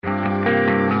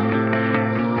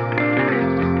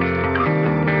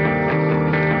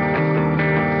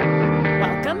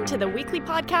the weekly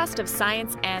podcast of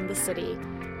Science and the City,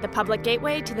 the public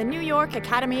gateway to the New York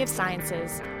Academy of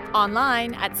Sciences,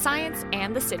 online at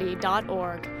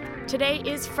scienceandthecity.org. Today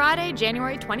is Friday,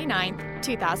 January 29th,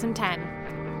 2010.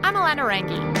 I'm Alana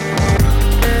Rangi.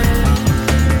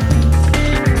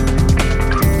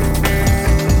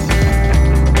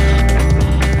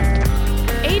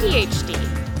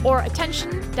 ADHD, or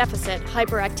Attention Deficit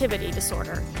Hyperactivity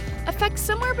Disorder, affects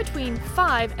somewhere between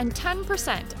 5 and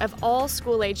 10% of all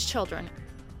school-age children.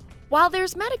 While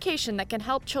there's medication that can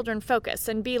help children focus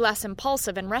and be less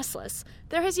impulsive and restless,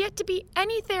 there has yet to be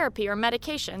any therapy or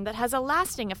medication that has a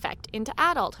lasting effect into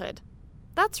adulthood.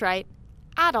 That's right,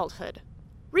 adulthood.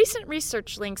 Recent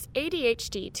research links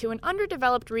ADHD to an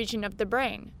underdeveloped region of the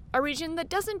brain, a region that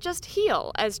doesn't just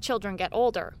heal as children get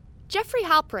older. Jeffrey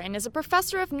Halperin is a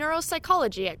professor of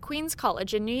neuropsychology at Queens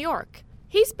College in New York.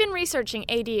 He's been researching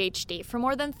ADHD for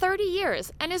more than 30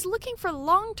 years and is looking for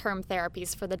long-term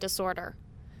therapies for the disorder.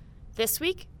 This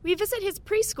week, we visit his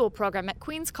preschool program at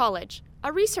Queens College,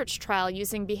 a research trial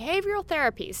using behavioral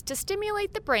therapies to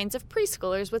stimulate the brains of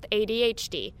preschoolers with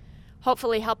ADHD,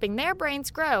 hopefully helping their brains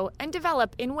grow and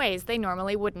develop in ways they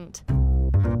normally wouldn't.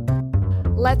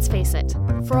 Let's face it,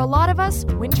 for a lot of us,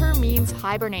 winter means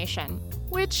hibernation,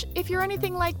 which, if you're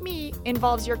anything like me,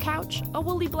 involves your couch, a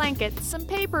woolly blanket, some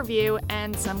pay-per-view,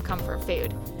 and some comfort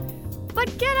food.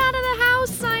 But get out of the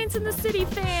house, Science in the City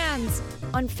fans!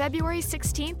 On February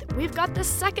 16th, we've got the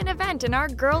second event in our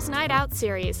Girls' Night Out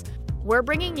series. We're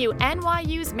bringing you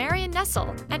NYU's Marion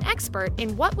Nessel, an expert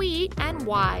in what we eat and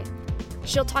why.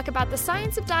 She'll talk about the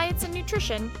science of diets and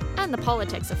nutrition and the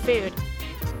politics of food.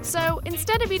 So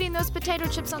instead of eating those potato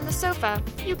chips on the sofa,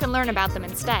 you can learn about them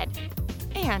instead.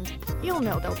 And you'll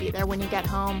know they'll be there when you get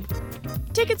home.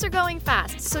 Tickets are going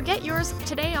fast, so get yours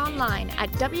today online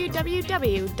at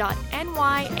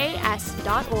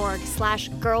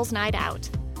www.nyas.org/girlsnightout.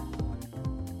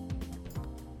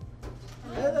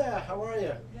 Hey there, how are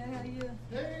you? Good, how are you?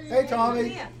 Hey,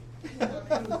 Tommy.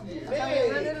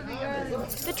 Hey.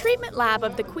 The treatment lab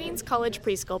of the Queens College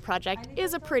Preschool Project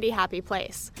is a pretty happy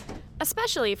place,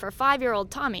 especially for 5-year-old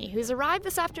Tommy, who's arrived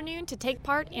this afternoon to take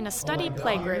part in a study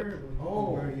playgroup.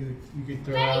 Oh, you can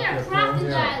throw Maybe out a your phone crocodile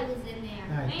there. is in there.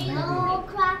 No,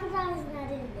 Crocodile's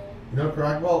not in there. No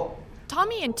crocodile? Well,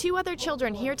 Tommy and 2 other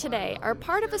children here today are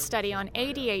part of a study on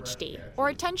ADHD, or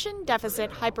Attention Deficit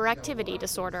Hyperactivity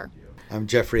Disorder. I'm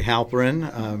Jeffrey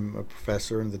Halperin. I'm a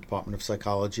professor in the Department of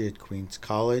Psychology at Queens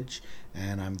College,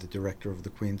 and I'm the director of the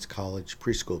Queens College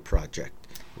Preschool Project,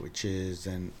 which is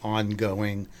an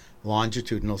ongoing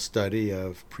longitudinal study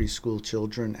of preschool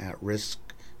children at risk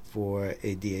for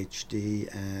ADHD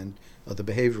and other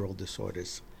behavioral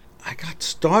disorders. I got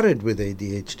started with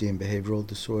ADHD and behavioral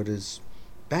disorders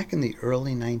back in the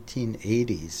early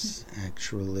 1980s,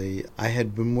 actually. I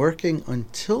had been working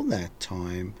until that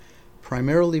time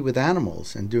primarily with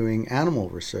animals and doing animal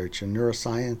research and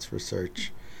neuroscience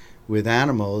research with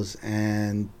animals,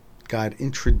 and got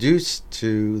introduced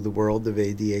to the world of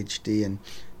ADHD and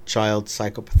child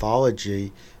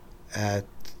psychopathology at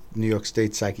New York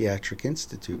State Psychiatric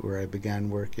Institute, where I began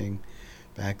working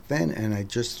back then, and I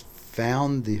just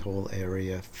found the whole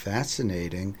area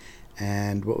fascinating.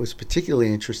 And what was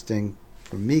particularly interesting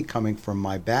for me, coming from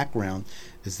my background,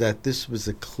 is that this was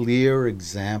a clear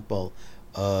example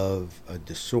of a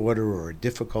disorder or a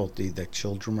difficulty that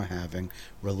children were having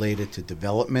related to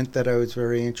development that I was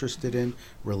very interested in,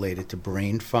 related to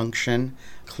brain function,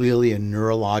 clearly a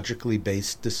neurologically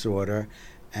based disorder,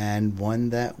 and one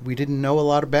that we didn't know a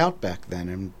lot about back then,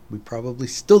 and we probably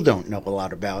still don't know a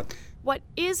lot about. What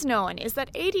is known is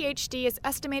that ADHD is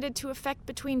estimated to affect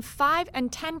between 5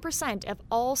 and 10% of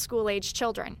all school-age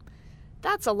children.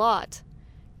 That's a lot.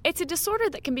 It's a disorder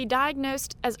that can be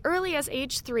diagnosed as early as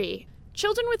age 3.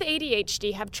 Children with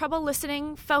ADHD have trouble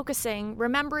listening, focusing,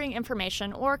 remembering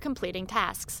information, or completing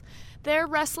tasks. They're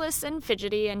restless and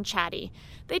fidgety and chatty.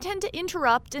 They tend to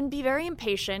interrupt and be very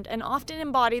impatient and often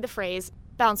embody the phrase,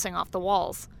 bouncing off the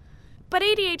walls. But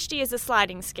ADHD is a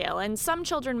sliding scale, and some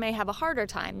children may have a harder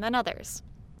time than others.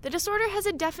 The disorder has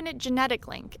a definite genetic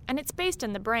link, and it's based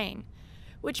in the brain,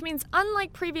 which means,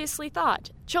 unlike previously thought,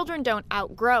 children don't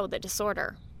outgrow the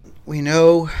disorder. We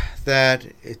know that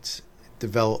it's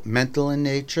developmental in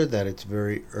nature, that it's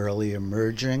very early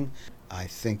emerging. I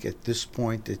think at this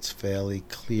point it's fairly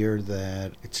clear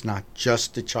that it's not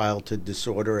just a childhood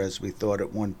disorder as we thought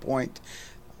at one point.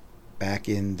 Back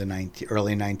in the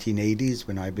early 1980s,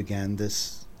 when I began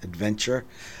this adventure,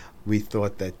 we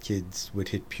thought that kids would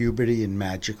hit puberty and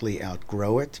magically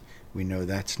outgrow it. We know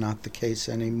that's not the case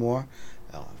anymore.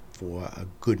 For a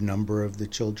good number of the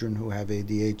children who have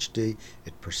ADHD,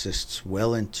 it persists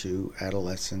well into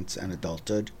adolescence and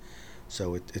adulthood.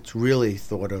 So it's really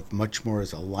thought of much more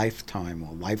as a lifetime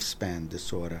or lifespan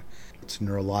disorder. It's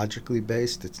neurologically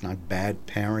based. It's not bad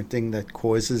parenting that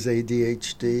causes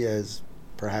ADHD, as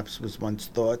perhaps was once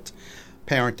thought.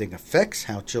 Parenting affects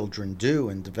how children do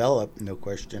and develop, no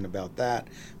question about that,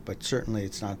 but certainly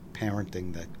it's not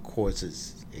parenting that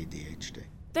causes ADHD.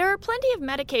 There are plenty of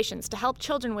medications to help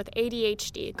children with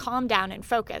ADHD calm down and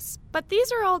focus, but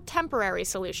these are all temporary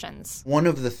solutions. One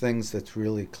of the things that's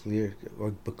really clear,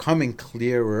 or becoming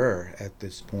clearer at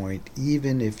this point,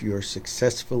 even if you're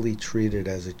successfully treated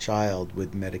as a child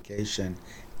with medication,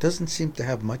 it doesn't seem to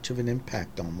have much of an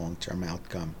impact on long-term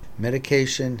outcome.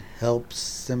 Medication helps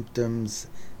symptoms,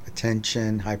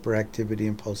 attention, hyperactivity,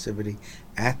 impulsivity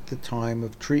at the time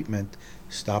of treatment.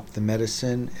 Stop the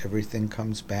medicine, everything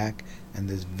comes back, and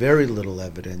there's very little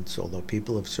evidence, although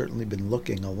people have certainly been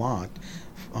looking a lot,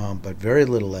 but very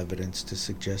little evidence to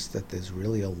suggest that there's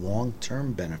really a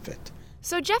long-term benefit.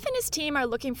 So Jeff and his team are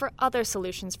looking for other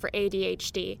solutions for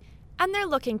ADHD, and they're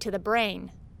looking to the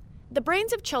brain. The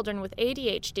brains of children with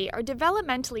ADHD are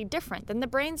developmentally different than the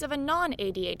brains of a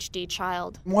non-ADHD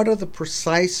child. What are the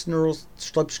precise neural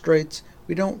substrates?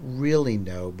 We don't really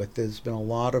know, but there's been a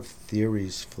lot of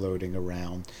theories floating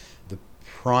around. The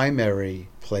primary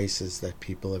places that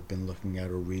people have been looking at,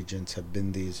 or regions, have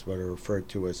been these what are referred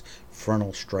to as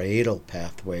frontal striatal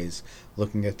pathways,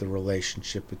 looking at the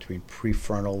relationship between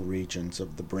prefrontal regions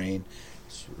of the brain,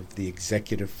 sort of the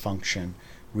executive function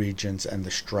regions, and the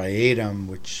striatum,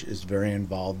 which is very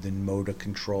involved in motor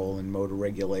control and motor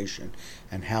regulation,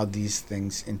 and how these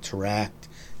things interact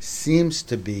seems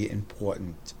to be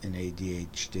important in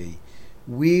ADHD.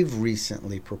 We've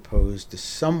recently proposed a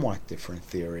somewhat different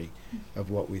theory of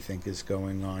what we think is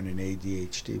going on in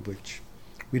ADHD, which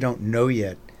we don't know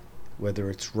yet whether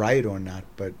it's right or not,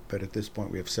 but at this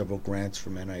point we have several grants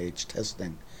from NIH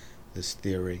testing this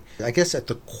theory. I guess at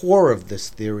the core of this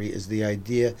theory is the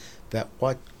idea that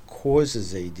what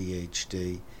causes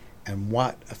ADHD and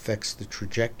what affects the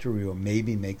trajectory or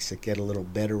maybe makes it get a little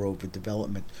better over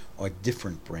development are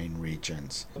different brain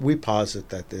regions. We posit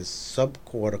that there's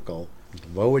subcortical,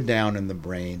 lower down in the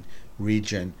brain,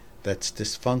 region that's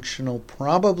dysfunctional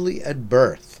probably at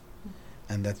birth,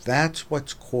 and that's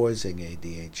what's causing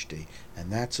ADHD, and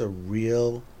that's a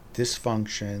real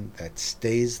dysfunction that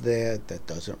stays there, that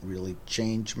doesn't really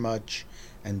change much,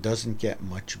 and doesn't get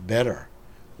much better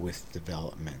with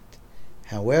development.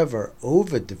 However,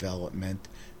 overdevelopment,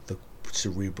 the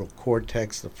cerebral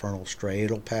cortex, the frontal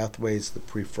striatal pathways, the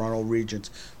prefrontal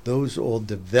regions, those all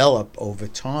develop over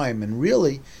time and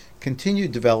really continue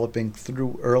developing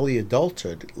through early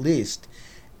adulthood at least.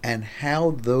 And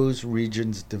how those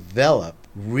regions develop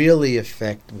really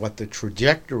affect what the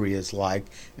trajectory is like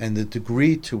and the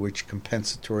degree to which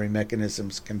compensatory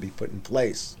mechanisms can be put in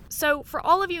place. So for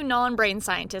all of you non-brain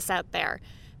scientists out there,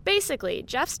 basically,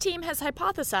 Jeff's team has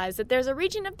hypothesized that there's a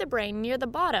region of the brain near the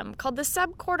bottom called the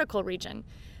subcortical region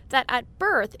that at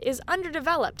birth is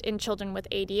underdeveloped in children with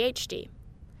ADHD.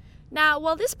 Now,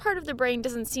 while this part of the brain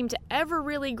doesn't seem to ever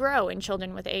really grow in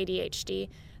children with ADHD,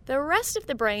 the rest of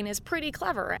the brain is pretty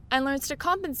clever and learns to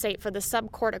compensate for the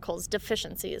subcortical's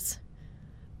deficiencies.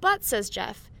 But, says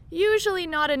Jeff, usually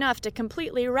not enough to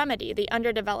completely remedy the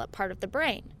underdeveloped part of the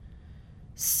brain.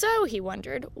 So, he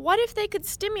wondered, what if they could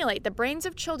stimulate the brains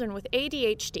of children with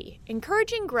ADHD,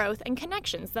 encouraging growth and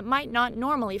connections that might not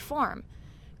normally form?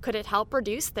 Could it help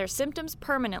reduce their symptoms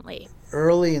permanently?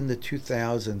 Early in the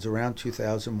 2000s, around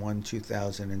 2001,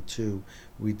 2002,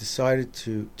 we decided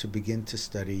to begin to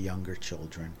study younger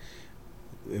children.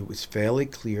 It was fairly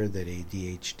clear that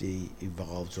ADHD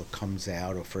evolves or comes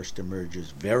out or first emerges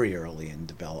very early in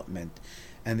development.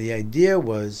 And the idea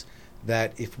was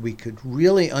that if we could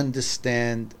really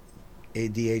understand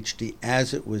ADHD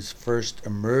as it was first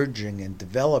emerging and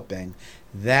developing,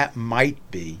 that might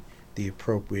be the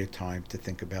appropriate time to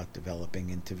think about developing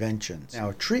interventions.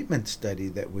 Now, a treatment study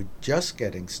that we're just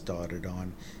getting started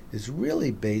on is really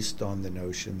based on the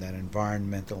notion that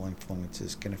environmental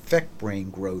influences can affect brain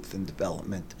growth and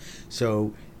development.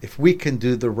 So if we can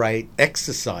do the right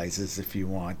exercises, if you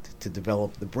want, to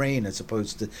develop the brain, as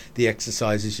opposed to the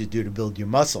exercises you do to build your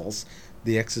muscles,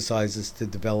 the exercises to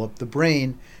develop the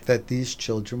brain, that these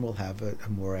children will have a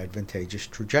more advantageous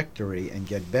trajectory and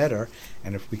get better.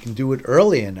 And if we can do it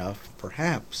early enough,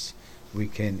 perhaps we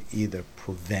can either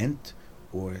prevent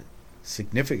or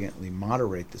significantly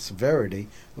moderate the severity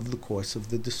of the course of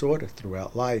the disorder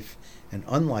throughout life. And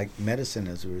unlike medicine,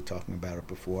 as we were talking about it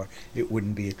before, it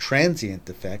wouldn't be a transient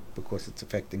effect because it's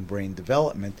affecting brain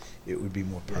development. It would be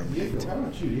more permanent. How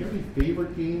about you? Do you have any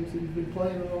favorite games that you've been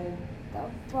playing at all?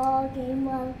 The ball game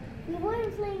of We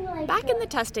weren't playing like Back in the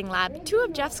testing lab, two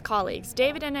of Jeff's colleagues,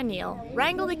 David and Anil,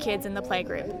 wrangle the kids in the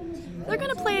playgroup. They're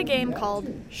going to play a game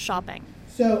called Shopping.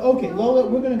 So, okay, Lola,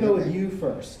 we're going to go with you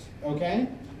first, okay?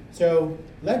 So,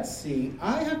 let's see.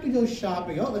 I have to go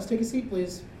shopping. Oh, let's take a seat,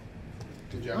 please.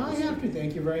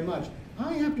 Thank you very much.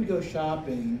 I have to go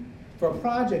shopping for a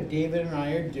project David and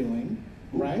I are doing,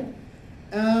 right?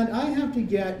 And I have to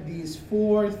get these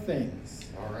 4 things.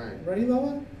 All right. Ready,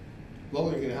 Lola?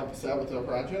 Lola, you going to help us out with our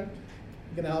project?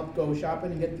 You're going to help go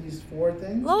shopping and get these 4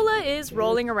 things? Lola is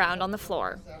rolling around on the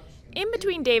floor. In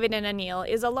between David and Anil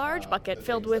is a large bucket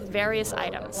filled with various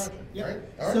items. Yep. Right.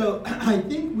 All right. So I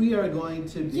think we are going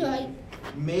to be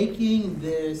making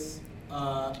this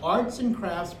arts and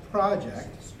crafts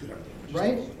project,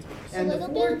 right? And the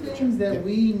 4 things that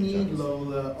we need,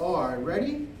 Lola, are,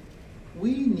 ready?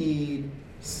 We need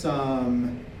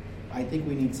some, I think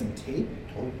we need some tape.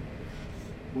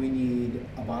 We need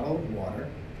a bottle of water.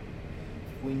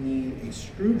 We need a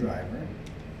screwdriver.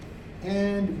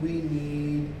 And we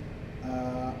need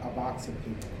a box of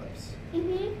paper clips.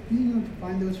 Mm-hmm. You know, to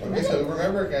find those for Okay, us. so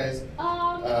remember, guys.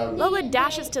 Lola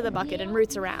dashes to the bucket and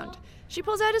roots around. She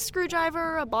pulls out a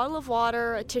screwdriver, a bottle of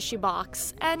water, a tissue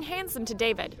box, and hands them to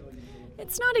David.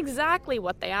 It's not exactly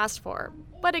what they asked for,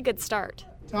 but a good start.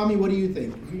 Tommy, what do you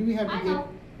think? Do we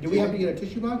have to get a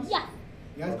tissue box? Yeah.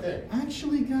 Yeah. Okay.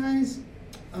 Actually, guys,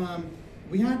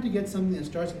 we have to get something that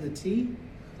starts with a T,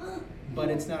 but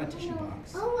it's not a tissue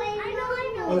box. Oh, I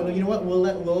know. Oh, you know what? We'll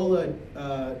let Lola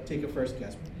take a first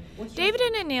guess. David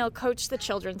and Anil coach the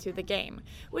children through the game,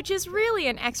 which is really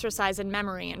an exercise in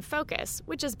memory and focus,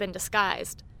 which has been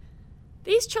disguised.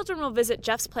 These children will visit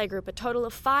Jeff's playgroup a total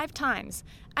of 5 times,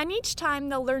 and each time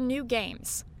they'll learn new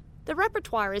games. The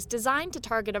repertoire is designed to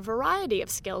target a variety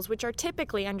of skills which are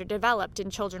typically underdeveloped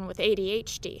in children with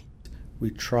ADHD.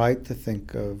 We tried to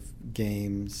think of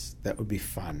games that would be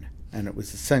fun, and it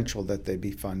was essential that they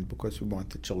be fun because we want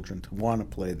the children to want to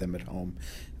play them at home.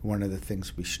 One of the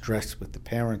things we stress with the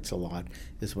parents a lot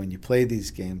is when you play these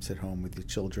games at home with your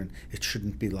children, it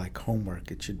shouldn't be like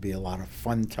homework. It should be a lot of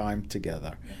fun time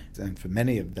together. And for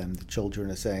many of them, the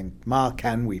children are saying, "Ma,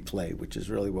 can we play?" which is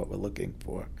really what we're looking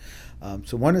for.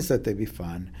 So one is that they be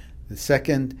fun. The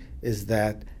second is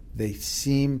that they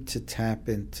seem to tap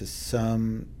into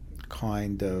some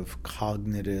kind of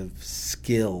cognitive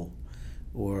skill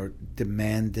or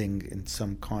demanding in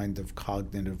some kind of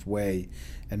cognitive way.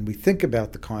 And we think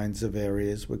about the kinds of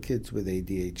areas where kids with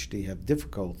ADHD have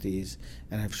difficulties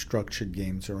and have structured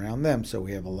games around them. So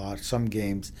we have some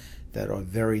games that are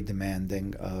very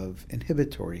demanding of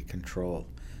inhibitory control.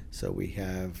 So we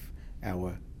have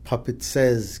our Puppet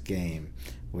Says game,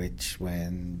 which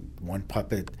when one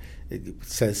puppet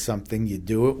says something, you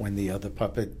do it. When the other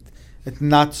puppet, it's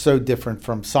not so different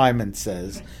from Simon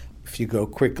Says. If you go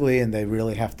quickly and they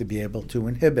really have to be able to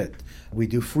inhibit. We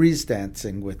do freeze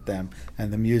dancing with them,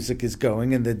 and the music is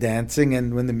going and they're dancing,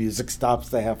 and when the music stops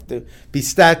they have to be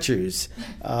statues.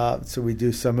 So we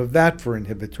do some of that for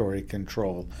inhibitory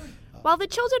control. While the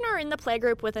children are in the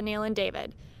playgroup with Anil and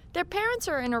David, their parents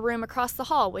are in a room across the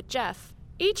hall with Jeff.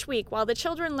 Each week, while the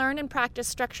children learn and practice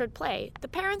structured play, the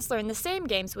parents learn the same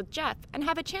games with Jeff and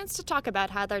have a chance to talk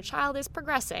about how their child is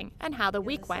progressing and how the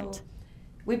week went.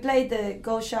 We played the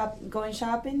going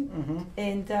shopping,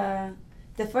 and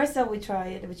the first time we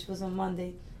tried it, which was on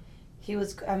Monday, I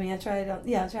tried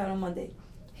it on Monday.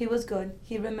 He was good.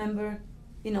 He remembered,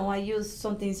 I used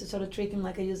some things to sort of trick him,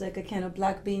 like I used like a can of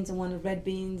black beans and one of red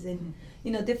beans, and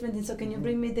different things. So can you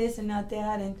bring me this and not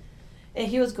that? And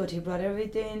he was good. He brought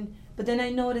everything. But then I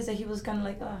noticed that he was kind of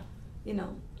like,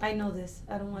 I know this.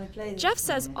 I don't want to play this. Jeff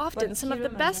says often some of the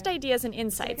best ideas and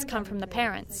insights come from the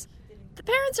parents. The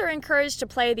parents are encouraged to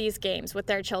play these games with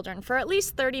their children for at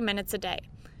least 30 minutes a day,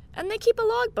 and they keep a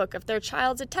logbook of their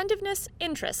child's attentiveness,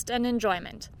 interest, and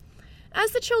enjoyment.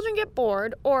 As the children get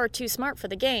bored or too smart for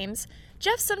the games,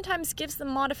 Jeff sometimes gives them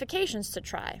modifications to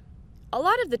try. A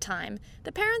lot of the time,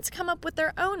 the parents come up with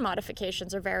their own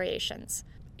modifications or variations.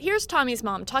 Here's Tommy's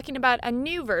mom talking about a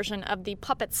new version of the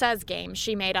Puppet Says game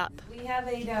she made up. We have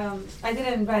I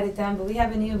didn't write it down, but we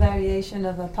have a new variation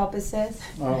of a Puppet Says.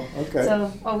 Oh, okay. So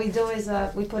what we do is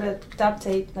we put a duct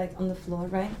tape like on the floor,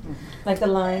 right? Like a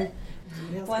line.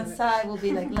 One side will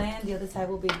be like land, the other side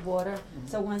will be water.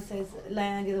 So one says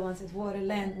land, the other one says water,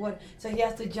 land, water. So he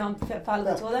has to jump, follow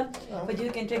the two of them. But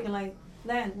you can trick him like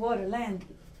land, water, land.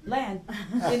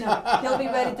 He'll be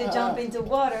ready to jump into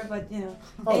water, but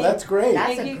Oh, that's great.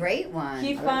 That's a great one.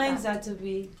 He finds that to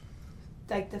be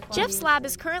like the funniest. Jeff's lab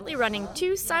is currently running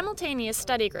 2 simultaneous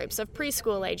study groups of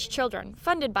preschool-age children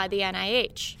funded by the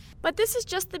NIH. But this is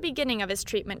just the beginning of his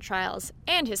treatment trials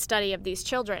and his study of these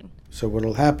children. So what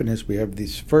will happen is we have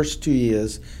these first 2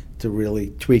 years to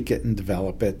really tweak it and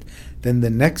develop it. Then the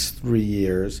next 3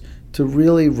 years to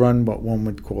really run what one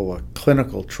would call a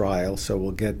clinical trial. So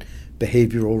we'll get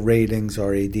behavioral ratings,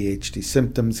 are ADHD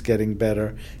symptoms getting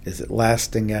better? Is it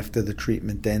lasting after the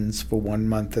treatment ends for 1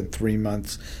 month and 3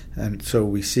 months? And so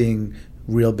we're seeing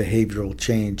real behavioral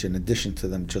change in addition to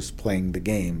them just playing the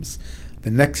games. The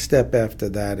next step after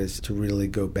that is to really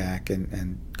go back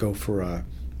and go for a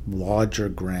larger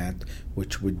grant,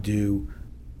 which would do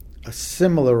a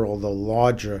similar, although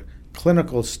larger,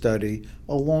 clinical study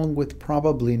along with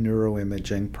probably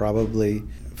neuroimaging, probably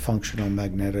functional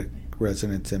magnetic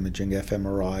resonance imaging,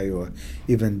 fMRI, or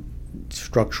even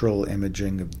structural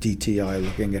imaging of DTI,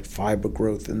 looking at fiber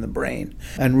growth in the brain,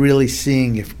 and really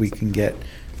seeing if we can get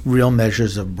real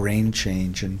measures of brain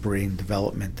change and brain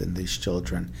development in these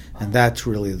children. And that's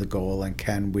really the goal. And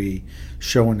can we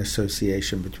show an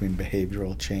association between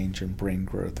behavioral change and brain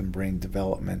growth and brain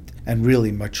development, and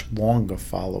really much longer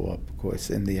follow-up? Of course,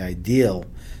 in the ideal,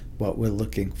 what we're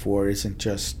looking for isn't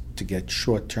just to get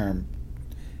short-term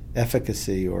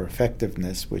efficacy or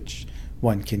effectiveness, which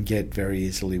one can get very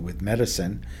easily with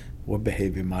medicine or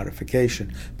behavior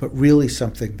modification, but really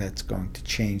something that's going to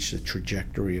change the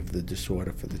trajectory of the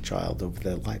disorder for the child over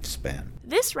their lifespan.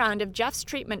 This round of Jeff's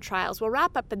treatment trials will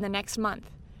wrap up in the next month.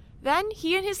 Then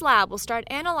he and his lab will start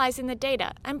analyzing the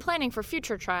data and planning for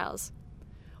future trials.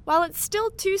 While it's still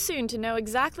too soon to know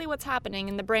exactly what's happening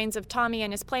in the brains of Tommy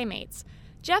and his playmates,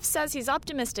 Jeff says he's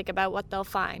optimistic about what they'll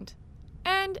find.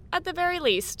 And, at the very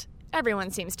least,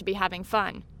 everyone seems to be having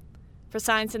fun. For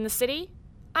Science in the City,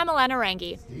 I'm Elena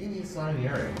Rangi. You guys are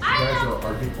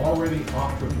already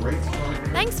off to a great start.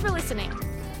 Thanks for listening.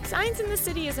 Science in the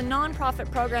City is a non-profit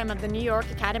program of the New York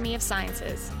Academy of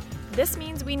Sciences. This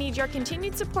means we need your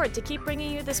continued support to keep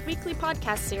bringing you this weekly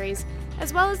podcast series,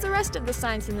 as well as the rest of the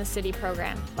Science in the City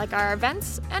program, like our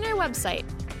events and our website.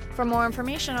 For more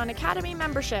information on Academy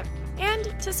membership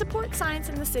and to support Science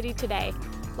in the City today,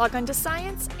 log on to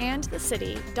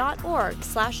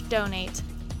scienceandthecity.org/donate.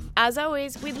 As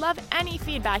always, we'd love any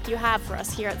feedback you have for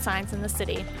us here at Science in the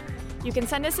City. You can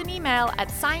send us an email at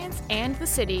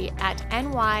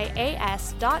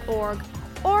scienceandthecity@nyas.org,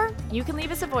 or you can leave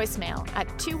us a voicemail at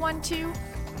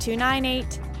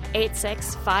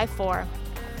 212-298-8654.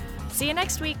 See you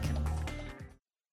next week.